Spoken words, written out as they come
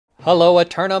Hello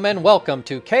Eternum and welcome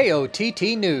to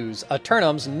KOTT News,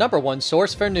 Eternum's #1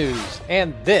 source for news,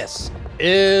 and this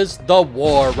is the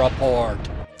War Report.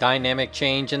 Dynamic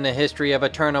change in the history of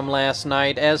Eternum last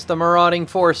night as the marauding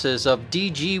forces of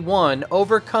DG1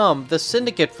 overcome the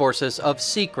syndicate forces of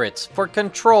Secrets for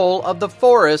control of the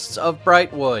forests of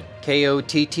Brightwood.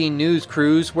 KOTT news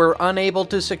crews were unable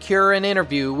to secure an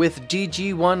interview with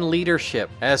DG1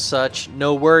 leadership. As such,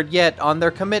 no word yet on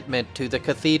their commitment to the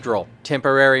cathedral.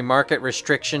 Temporary market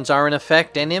restrictions are in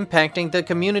effect and impacting the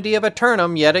community of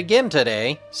Eternum yet again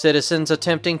today. Citizens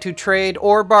attempting to trade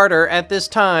or barter at this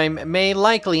time may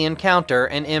likely encounter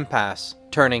an impasse.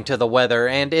 Turning to the weather,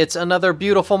 and it's another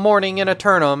beautiful morning in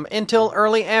Eternum until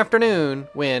early afternoon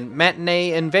when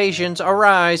matinee invasions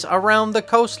arise around the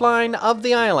coastline of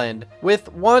the island,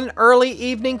 with one early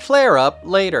evening flare-up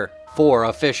later. 4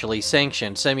 officially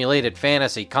sanctioned simulated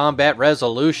fantasy combat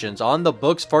resolutions on the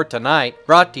books for tonight,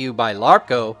 brought to you by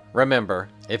LARPCO. Remember,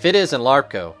 if it isn't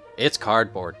LARPCO, it's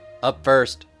cardboard. Up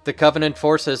first, the Covenant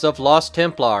forces of Lost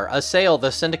Templar assail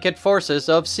the Syndicate forces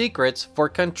of Secrets for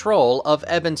control of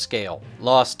Ebonscale.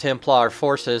 Lost Templar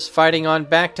forces fighting on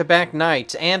back-to-back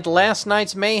nights, and last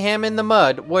night's mayhem in the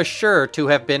mud was sure to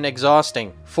have been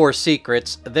exhausting. For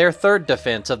Secrets, their third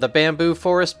defense of the bamboo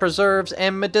forest preserves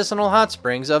and medicinal hot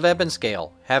springs of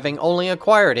Ebonscale, having only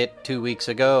acquired it 2 weeks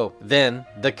ago. Then,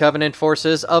 the Covenant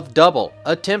forces of Double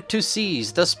attempt to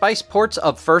seize the spice ports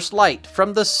of First Light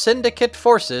from the Syndicate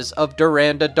forces of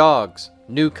Duranda Dogs.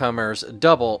 Newcomers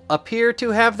Double appear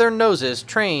to have their noses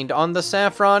trained on the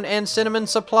saffron and cinnamon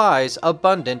supplies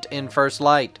abundant in First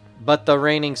Light. But the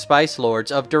reigning Spice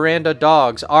Lords of Duranda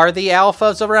Dogs are the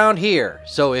alphas around here,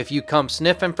 so if you come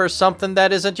sniffing for something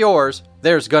that isn't yours,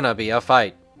 there's gonna be a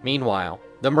fight. Meanwhile,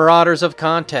 the Marauders of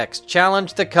Context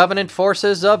challenge the Covenant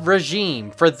forces of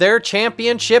Regime for their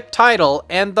championship title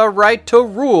and the right to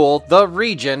rule the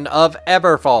region of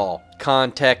Everfall.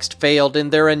 Context failed in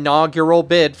their inaugural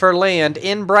bid for land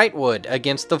in Brightwood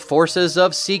against the forces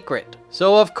of Secret,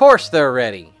 so of course they're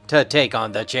ready to take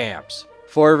on the champs.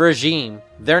 For Regime,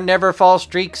 their Neverfall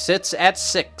streak sits at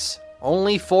 6,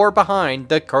 only 4 behind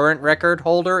the current record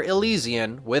holder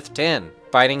Elysian with 10.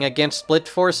 Fighting against split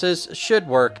forces should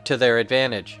work to their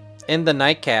advantage. In the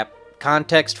Nightcap,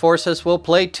 Context forces will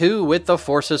play 2 with the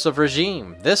forces of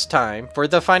Regime, this time for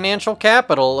the financial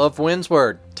capital of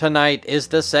Windsward. Tonight is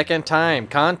the second time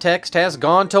Context has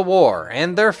gone to war,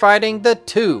 and they're fighting the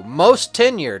 2 most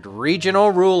tenured regional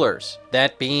rulers.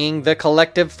 That being the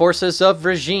collective forces of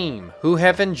Regime, who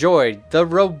have enjoyed the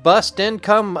robust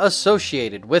income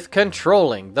associated with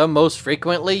controlling the most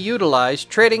frequently utilized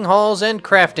trading halls and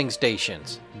crafting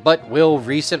stations. But will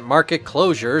recent market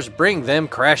closures bring them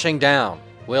crashing down?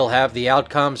 We'll have the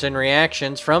outcomes and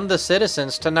reactions from the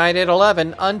citizens tonight at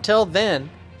 11. Until then,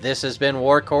 this has been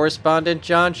War Correspondent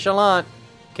JChalant,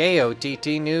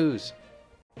 KOTT News.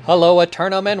 Hello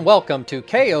Eternum and welcome to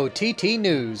KOTT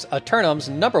News, Eternum's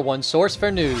 #1 source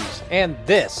for news, and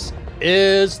this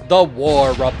is the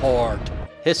War Report.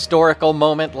 Historical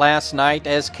moment last night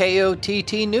as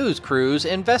KOTT news crews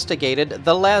investigated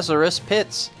the Lazarus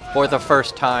Pits. For the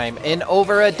first time in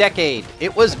over a decade,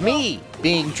 it was me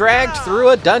being dragged through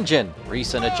a dungeon.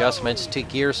 Recent adjustments to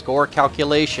gear score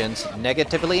calculations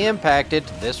negatively impacted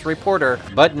this reporter,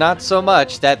 but not so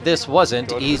much that this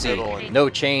wasn't easy. No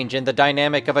change in the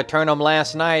dynamic of Eternum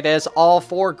last night as all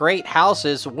 4 great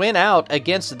houses went out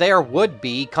against their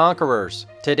would-be conquerors.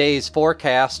 Today's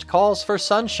forecast calls for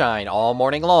sunshine all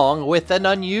morning long with an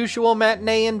unusual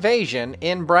matinee invasion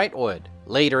in Brightwood.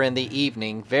 Later in the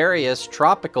evening, various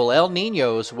tropical El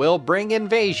Niños will bring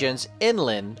invasions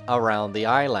inland around the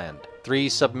island. 3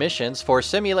 submissions for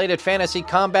simulated fantasy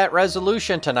combat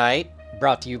resolution tonight,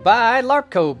 brought to you by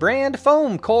LARPCO brand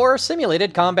foam core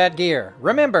simulated combat gear.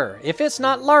 Remember, if it's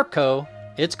not LARPCO,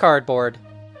 it's cardboard.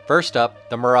 First up,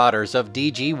 the Marauders of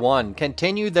DG1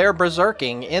 continue their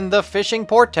berserking in the fishing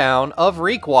port town of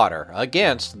Reekwater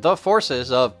against the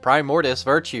forces of Primordis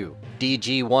Virtue.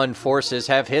 DG1 forces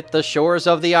have hit the shores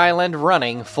of the island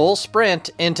running full sprint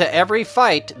into every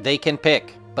fight they can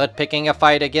pick. But picking a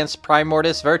fight against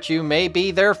Primordis Virtue may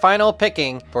be their final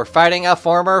picking, for fighting a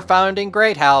former founding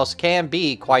great house can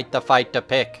be quite the fight to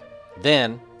pick.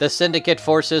 Then, the Syndicate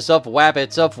forces of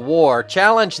Wabbits of War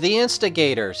challenge the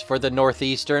Instigators for the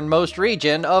northeasternmost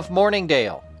region of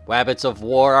Morningdale. Wabbits of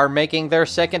War are making their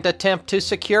second attempt to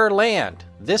secure land,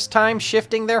 this time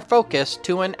shifting their focus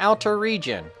to an outer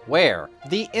region, where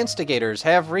the Instigators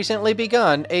have recently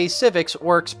begun a civics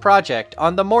works project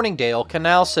on the Morningdale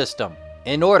Canal system,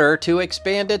 in order to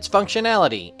expand its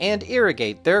functionality and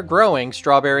irrigate their growing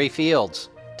strawberry fields.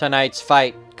 Tonight's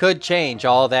fight could change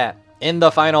all that. In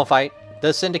the final fight,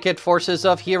 the Syndicate forces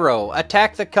of Hero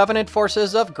attack the Covenant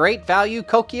forces of Great Value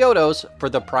Kokiotos for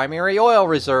the primary oil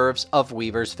reserves of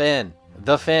Weaver's Fen.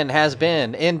 The Fen has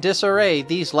been in disarray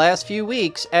these last few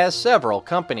weeks as several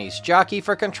companies jockey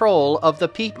for control of the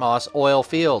peat moss oil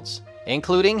fields,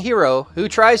 including Hero, who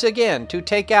tries again to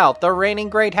take out the reigning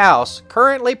Great House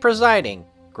currently presiding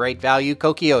Great Value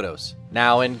Kokiotos,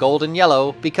 now in gold and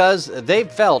yellow because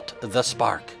they've felt the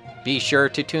spark. Be sure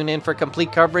to tune in for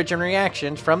complete coverage and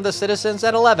reactions from the citizens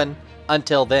at 11.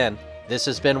 Until then, this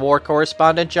has been War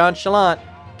Correspondent JChalant,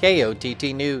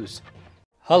 KOTT News.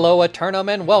 Hello Eternum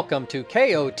and welcome to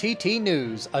KOTT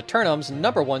News, Eternum's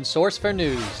 #1 source for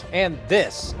news, and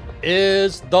this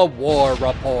is the War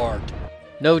Report.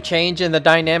 No change in the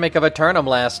dynamic of Eternum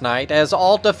last night as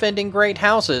all defending great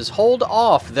houses hold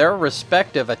off their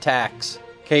respective attacks.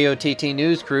 KOTT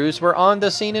news crews were on the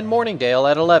scene in Morningdale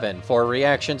at 11 for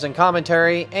reactions and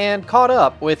commentary and caught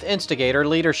up with instigator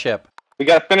leadership. We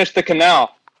gotta finish the canal.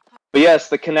 But yes,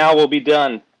 the canal will be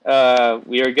done.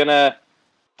 We are gonna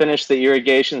finish the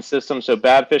irrigation system so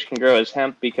bad fish can grow as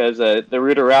hemp because the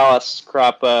ruderalis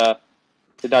crop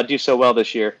did not do so well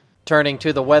this year. Turning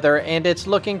to the weather, and it's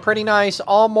looking pretty nice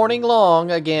all morning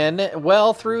long again,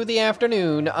 well through the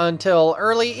afternoon until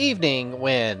early evening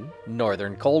when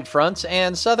northern cold fronts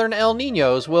and southern El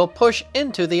Niños will push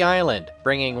into the island,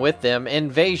 bringing with them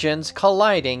invasions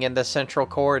colliding in the central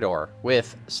corridor,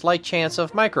 with slight chance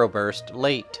of microburst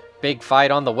late. Big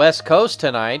fight on the west coast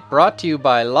tonight, brought to you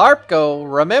by LARPGO.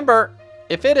 Remember,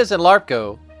 if it isn't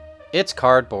LARPGO, it's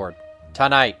cardboard.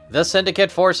 Tonight, the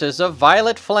Syndicate forces of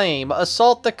Violet Flame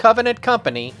assault the Covenant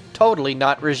Company, Totally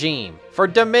Not Regime, for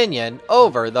dominion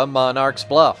over the Monarch's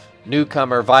Bluff.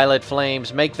 Newcomer Violet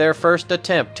Flames make their first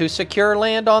attempt to secure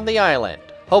land on the island,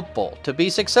 hopeful to be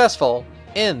successful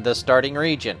in the starting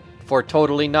region. For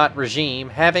Totally Not Regime,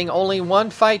 having only one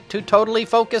fight to totally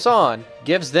focus on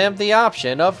gives them the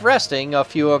option of resting a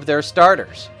few of their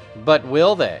starters. But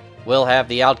will they? We'll have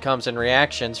the outcomes and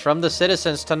reactions from the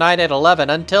citizens tonight at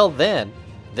 11. Until then,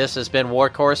 this has been War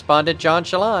Correspondent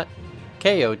JChalant,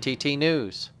 KOTT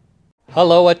News.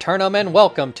 Hello Eternum and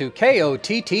welcome to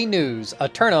KOTT News,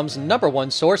 Eternum's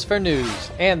 #1 source for news,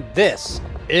 and this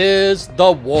is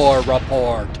the War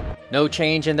Report. No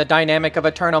change in the dynamic of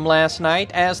Eternum last night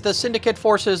as the Syndicate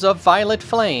forces of Violet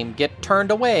Flame get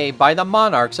turned away by the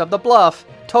Monarchs of the Bluff,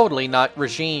 Totally Not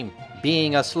Regime.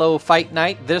 Being a slow fight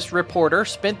night, this reporter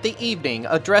spent the evening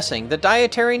addressing the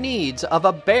dietary needs of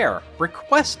a bear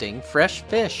requesting fresh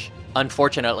fish.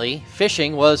 Unfortunately,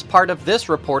 fishing was part of this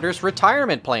reporter's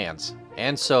retirement plans,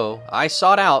 and so I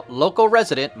sought out local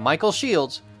resident Michael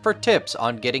Shields for tips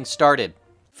on getting started.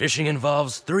 Fishing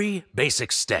involves 3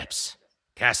 basic steps: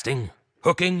 casting,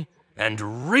 hooking,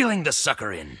 and reeling the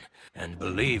sucker in. And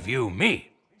believe you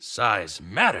me, size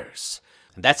matters.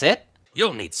 That's it?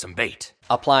 You'll need some bait.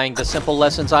 Applying the simple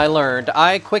lessons I learned,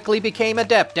 I quickly became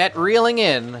adept at reeling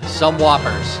in some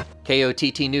whoppers.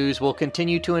 KOTT News will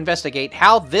continue to investigate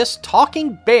how this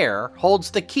talking bear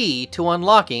holds the key to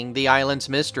unlocking the island's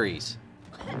mysteries.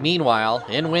 Meanwhile,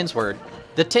 in Windsward,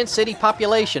 the tent city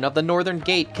population of the Northern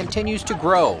Gate continues to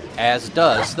grow, as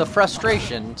does the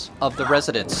frustrations of the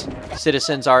residents.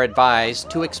 Citizens are advised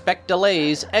to expect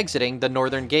delays exiting the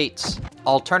Northern Gates.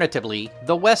 Alternatively,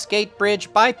 the West Gate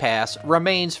Bridge bypass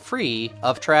remains free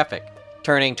of traffic.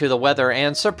 Turning to the weather,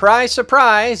 and surprise,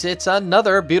 surprise, it's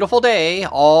another beautiful day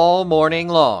all morning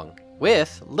long,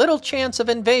 with little chance of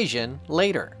invasion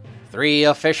later. 3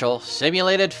 official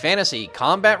simulated fantasy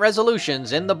combat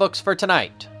resolutions in the books for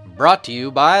tonight. Brought to you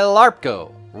by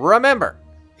LARPGO. Remember,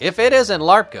 if it isn't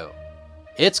LARPGO,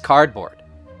 it's cardboard.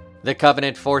 The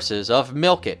Covenant forces of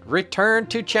Milkit return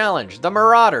to challenge the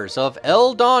Marauders of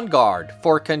El Dawnguard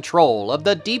for control of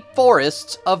the deep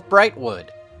forests of Brightwood.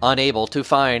 Unable to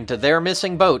find their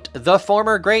missing boat, the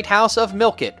former Great House of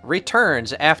Milkit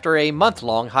returns after a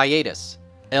month-long hiatus.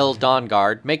 El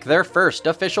Dawnguard make their first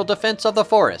official defense of the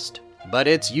forest, but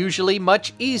it's usually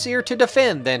much easier to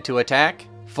defend than to attack,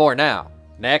 for now.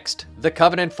 Next, the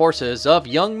Covenant forces of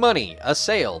Young Money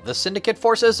assail the Syndicate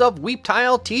forces of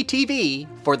Weeptile TTV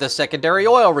for the secondary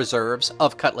oil reserves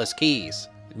of Cutlass Keys.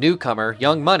 Newcomer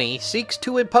Young Money seeks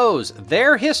to impose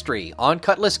their history on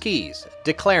Cutlass Keys,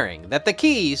 declaring that the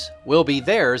keys will be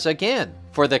theirs again.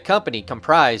 For the company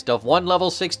comprised of 1 level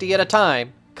 60 at a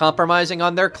time, compromising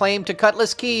on their claim to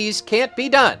Cutlass Keys can't be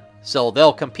done, so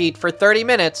they'll compete for 30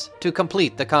 minutes to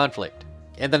complete the conflict.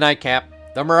 In the nightcap,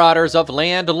 the Marauders of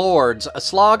Landlords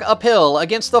slog uphill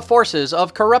against the forces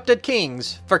of Corrupted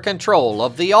Kings for control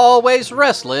of the always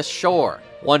restless shore.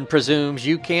 One presumes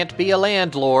you can't be a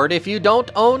landlord if you don't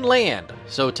own land,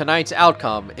 so tonight's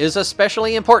outcome is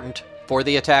especially important for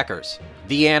the attackers.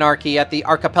 The anarchy at the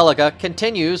archipelago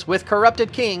continues, with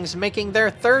corrupted kings making their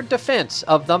third defense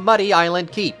of the muddy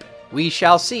island keep. We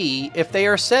shall see if they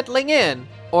are settling in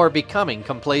or becoming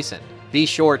complacent. Be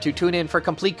sure to tune in for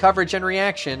complete coverage and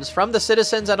reactions from the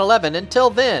citizens at 11. Until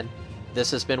then,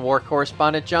 this has been War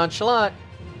Correspondent JChalant,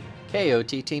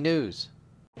 KOTT News.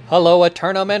 Hello,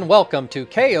 Eternum, and welcome to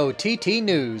KOTT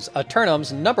News,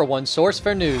 Eternum's #1 source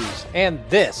for news. And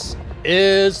this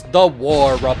is the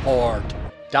War Report.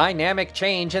 Dynamic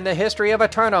change in the history of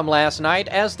Eternum last night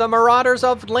as the marauders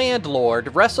of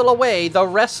Landlord wrestle away the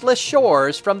restless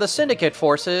shores from the syndicate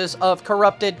forces of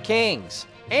corrupted kings.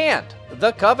 And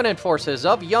the Covenant forces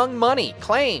of Young Money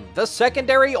claim the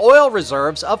secondary oil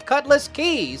reserves of Cutlass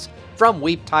Keys from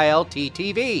Weeptile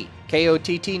TTV.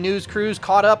 KOTT News crews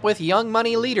caught up with Young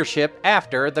Money leadership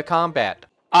after the combat.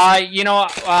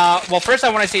 Well, first I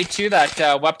want to say, too, that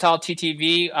Weeptile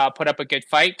TTV put up a good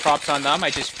fight. Props on them. I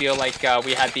just feel like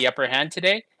we had the upper hand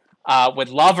today. Would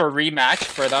love a rematch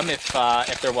for them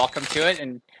if they're welcome to it.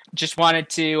 And just wanted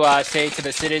to say to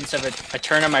the citizens of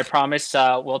Eternum, I promise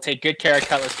we'll take good care of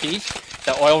Cutlass Keys.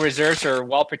 The oil reserves are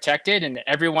well protected, and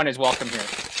everyone is welcome here.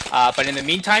 But in the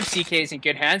meantime, CK is in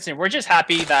good hands, and we're just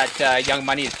happy that Young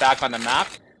Money is back on the map.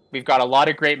 We've got a lot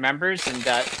of great members, and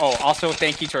also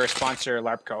thank you to our sponsor,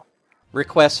 LARPCO.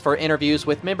 Requests for interviews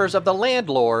with members of the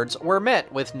Landlords were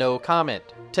met with no comment.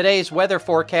 Today's weather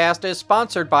forecast is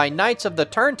sponsored by Knights of the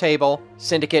Turntable,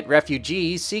 Syndicate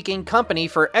refugees seeking company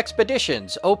for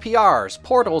expeditions, OPRs,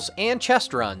 portals, and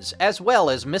chest runs, as well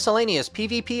as miscellaneous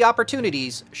PvP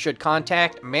opportunities, should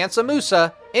contact Mansa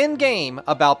Musa in-game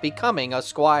about becoming a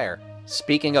squire.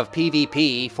 Speaking of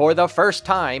PvP, for the first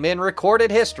time in recorded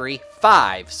history,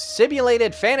 5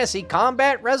 simulated fantasy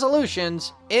combat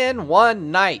resolutions in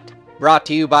one night. Brought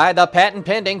to you by the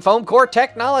patent-pending foam core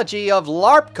technology of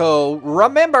LARPCO.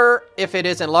 Remember, if it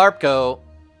isn't LARPCO,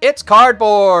 it's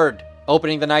cardboard!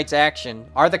 Opening the night's action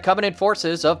are the Covenant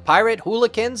forces of Pirate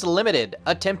Hooligans Limited,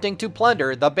 attempting to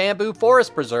plunder the bamboo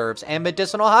forest preserves and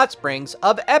medicinal hot springs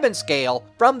of Ebonscale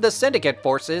from the Syndicate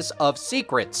forces of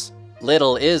Secrets.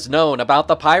 Little is known about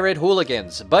the Pirate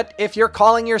Hooligans, but if you're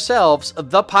calling yourselves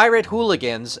the Pirate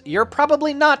Hooligans, you're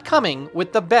probably not coming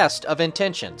with the best of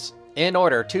intentions. In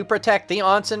order to protect the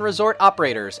onsen resort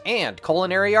operators and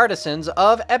culinary artisans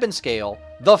of Ebonscale,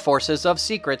 the forces of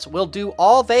Secrets will do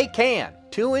all they can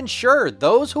to ensure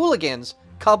those hooligans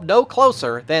come no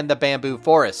closer than the bamboo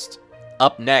forests.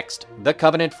 Up next, the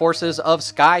Covenant forces of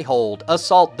Skyhold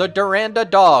assault the Duranda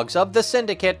dogs of the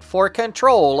Syndicate for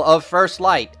control of First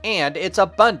Light and its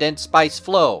abundant spice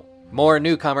flow. More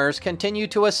newcomers continue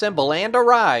to assemble and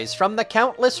arise from the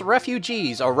countless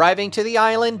refugees arriving to the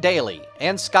island daily,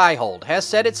 and Skyhold has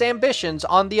set its ambitions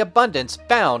on the abundance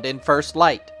found in First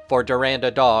Light. For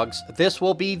Duranda dogs, this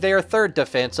will be their third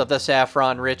defense of the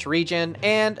saffron-rich region,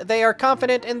 and they are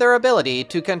confident in their ability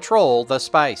to control the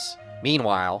spice.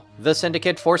 Meanwhile, the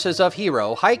Syndicate forces of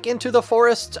Hero hike into the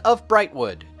forests of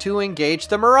Brightwood to engage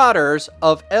the marauders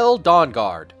of El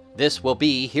Dawnguard. This will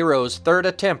be Hero's third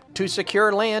attempt to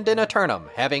secure land in Eternum,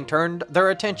 having turned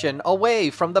their attention away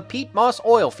from the peat moss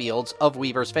oil fields of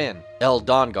Weaver's Fen. El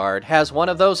Dawnguard has one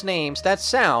of those names that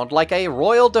sound like a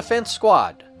royal defense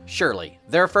squad. Surely,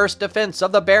 their first defense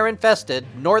of the bear-infested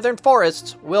northern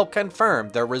forests will confirm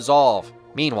their resolve.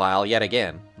 Meanwhile, yet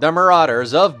again, the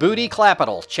marauders of Booty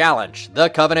Clapital challenge the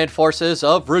Covenant forces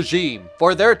of Regime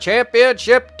for their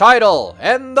championship title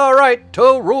and the right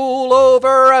to rule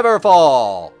over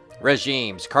Everfall.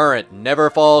 Regime's current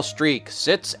Neverfall streak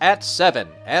sits at 7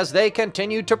 as they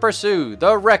continue to pursue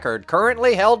the record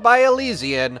currently held by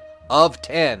Elysian of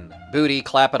 10. Booty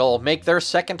Clapital make their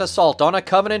second assault on a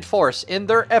Covenant force in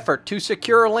their effort to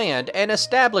secure land and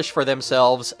establish for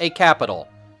themselves a capital.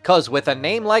 'Cause with a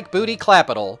name like Booty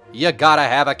Clapital, you gotta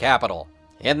have a capital.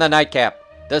 In the nightcap,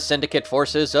 the Syndicate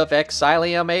forces of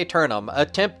Exilium Aeternum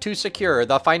attempt to secure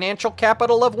the financial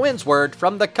capital of Windsward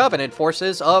from the Covenant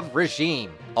forces of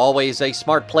Regime. Always a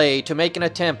smart play to make an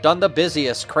attempt on the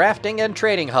busiest crafting and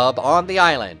trading hub on the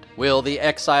island. Will the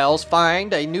exiles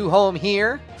find a new home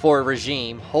here? For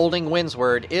Regime, holding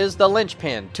Windsward is the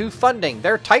linchpin to funding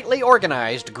their tightly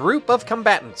organized group of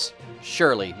combatants.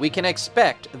 Surely we can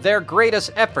expect their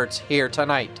greatest efforts here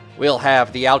tonight. We'll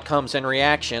have the outcomes and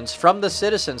reactions from the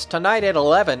citizens tonight at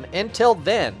 11. Until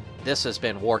then, this has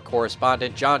been War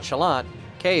Correspondent JChalant,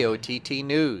 KOTT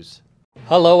News.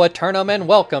 Hello, Eternum, and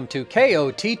welcome to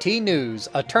KOTT News,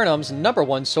 Eternum's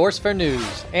 #1 source for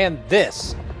news. And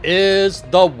this is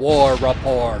the War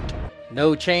Report.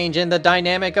 No change in the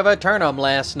dynamic of Eternum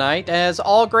last night as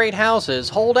all great houses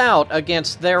hold out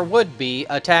against their would-be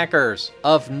attackers.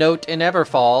 Of note in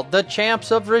Everfall, the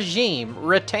champs of Regime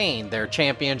retain their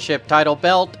championship title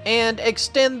belt and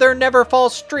extend their Neverfall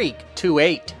streak to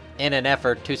 8. In an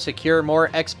effort to secure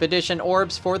more expedition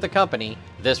orbs for the company,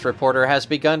 this reporter has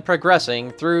begun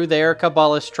progressing through their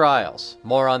Kabbalist trials.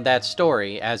 More on that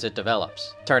story as it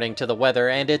develops. Turning to the weather,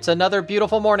 and it's another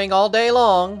beautiful morning all day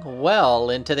long,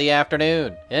 well into the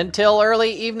afternoon, until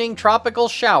early evening tropical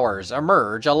showers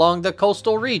emerge along the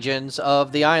coastal regions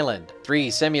of the island. 3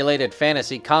 simulated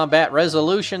fantasy combat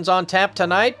resolutions on tap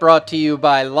tonight, brought to you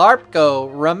by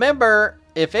LARPCO. Remember,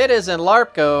 if it isn't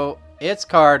LARPCO, it's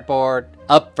cardboard.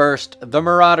 Up first, the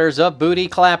Marauders of Booty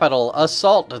Capital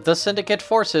assault the syndicate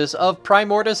forces of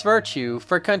Primordus Virtue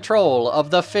for control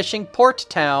of the fishing port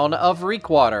town of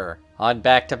Reekwater. On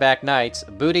back-to-back nights,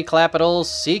 Booty Capital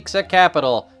seeks a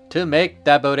capital to make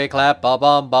the booty clap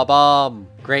ba-bum ba-bum.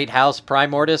 Great House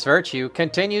Primordus Virtue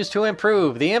continues to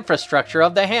improve the infrastructure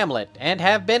of the hamlet and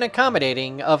have been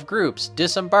accommodating of groups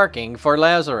disembarking for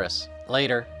Lazarus.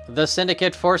 Later, the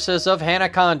syndicate forces of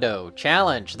Hanakondo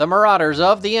challenge the Marauders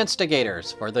of the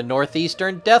Instigators for the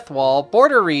northeastern Deathwall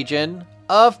border region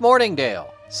of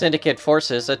Morningdale. Syndicate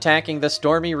forces attacking the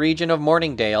stormy region of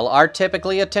Morningdale are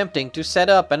typically attempting to set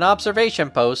up an observation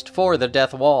post for the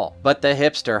Death Wall, but the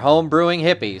hipster home-brewing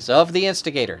hippies of the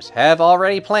Instigators have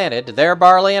already planted their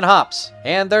barley and hops,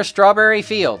 and their strawberry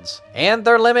fields, and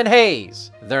their lemon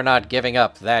haze. They're not giving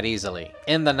up that easily.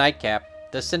 In the nightcap,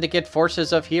 the syndicate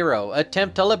forces of Hero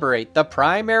attempt to liberate the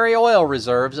primary oil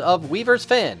reserves of Weaver's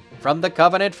Fen from the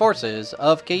Covenant forces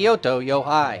of Kyoto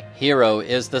Yohai. Hero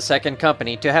is the second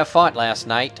company to have fought last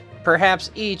night.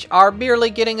 Perhaps each are merely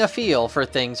getting a feel for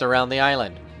things around the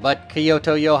island. But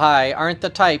Kyoto Yohai aren't the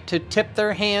type to tip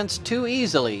their hands too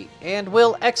easily and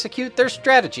will execute their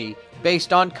strategy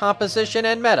based on composition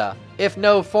and meta if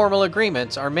no formal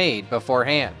agreements are made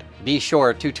beforehand. Be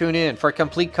sure to tune in for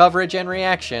complete coverage and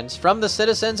reactions from the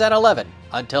citizens at 11.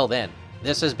 Until then,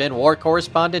 this has been War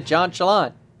Correspondent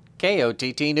JChalant,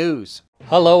 KOTT News.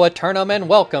 Hello Eternum and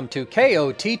welcome to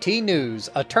KOTT News,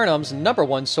 Eternum's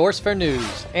 #1 source for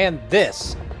news. And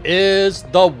this is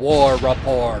the War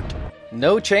Report.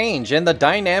 No change in the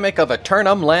dynamic of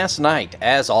Eternum last night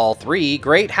as all 3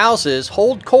 great houses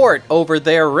hold court over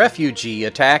their refugee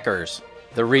attackers.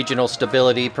 The regional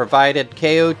stability provided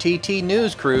KOTT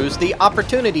news crews the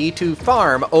opportunity to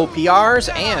farm OPRs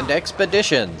and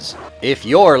expeditions. If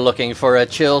you're looking for a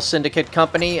chill syndicate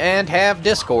company and have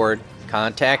Discord,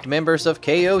 contact members of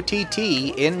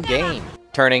KOTT in-game.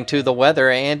 Turning to the weather,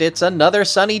 and it's another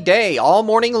sunny day all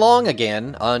morning long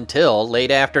again until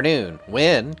late afternoon,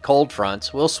 when cold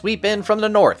fronts will sweep in from the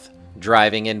north,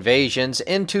 driving invasions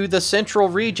into the central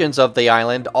regions of the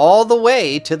island all the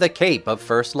way to the Cape of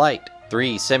First Light.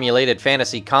 3 simulated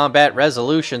fantasy combat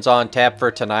resolutions on tap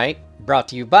for tonight. Brought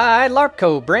to you by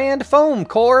LARPCO brand foam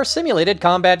core simulated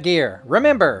combat gear.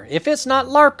 Remember, if it's not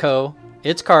LARPCO,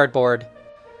 it's cardboard.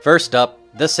 First up,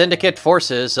 the syndicate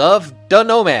forces of the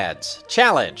Nomads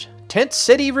challenge Tent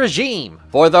City Regime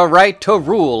for the right to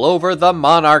rule over the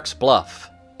Monarch's Bluff.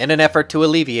 In an effort to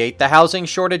alleviate the housing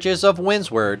shortages of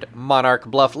Windsward, Monarch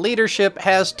Bluff leadership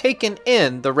has taken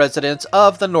in the residents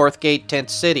of the Northgate Tent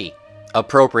City.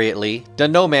 Appropriately, the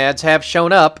Nomads have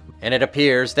shown up, and it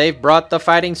appears they've brought the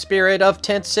fighting spirit of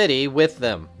Tent City with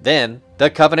them. Then, the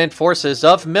Covenant forces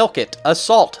of Milkit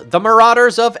assault the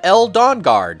Marauders of El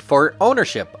Dawnguard for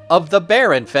ownership of the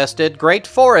bear-infested Great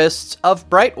Forests of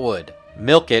Brightwood.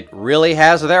 Milkit really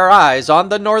has their eyes on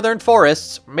the northern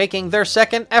forests, making their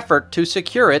second effort to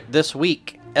secure it this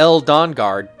week. El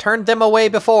Dawnguard turned them away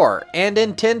before, and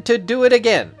intend to do it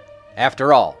again.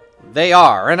 After all, they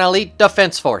are an elite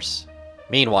defense force.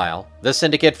 Meanwhile, the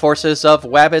syndicate forces of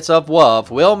Wabbits of Wuv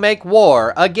will make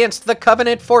war against the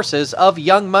Covenant forces of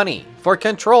Young Money for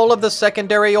control of the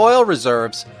secondary oil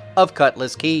reserves of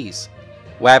Cutlass Keys.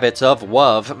 Wabbits of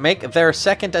Wuv make their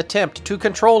second attempt to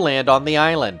control land on the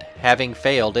island, having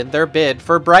failed in their bid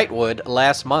for Brightwood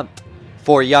last month.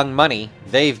 For Young Money,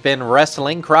 they've been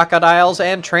wrestling crocodiles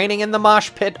and training in the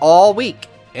mosh pit all week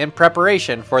in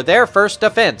preparation for their first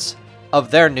defense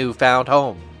of their newfound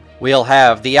home. We'll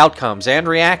have the outcomes and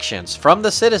reactions from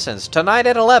the citizens tonight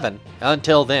at 11.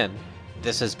 Until then,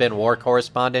 this has been War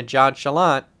Correspondent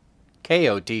JChalant,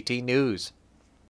 KOTT News.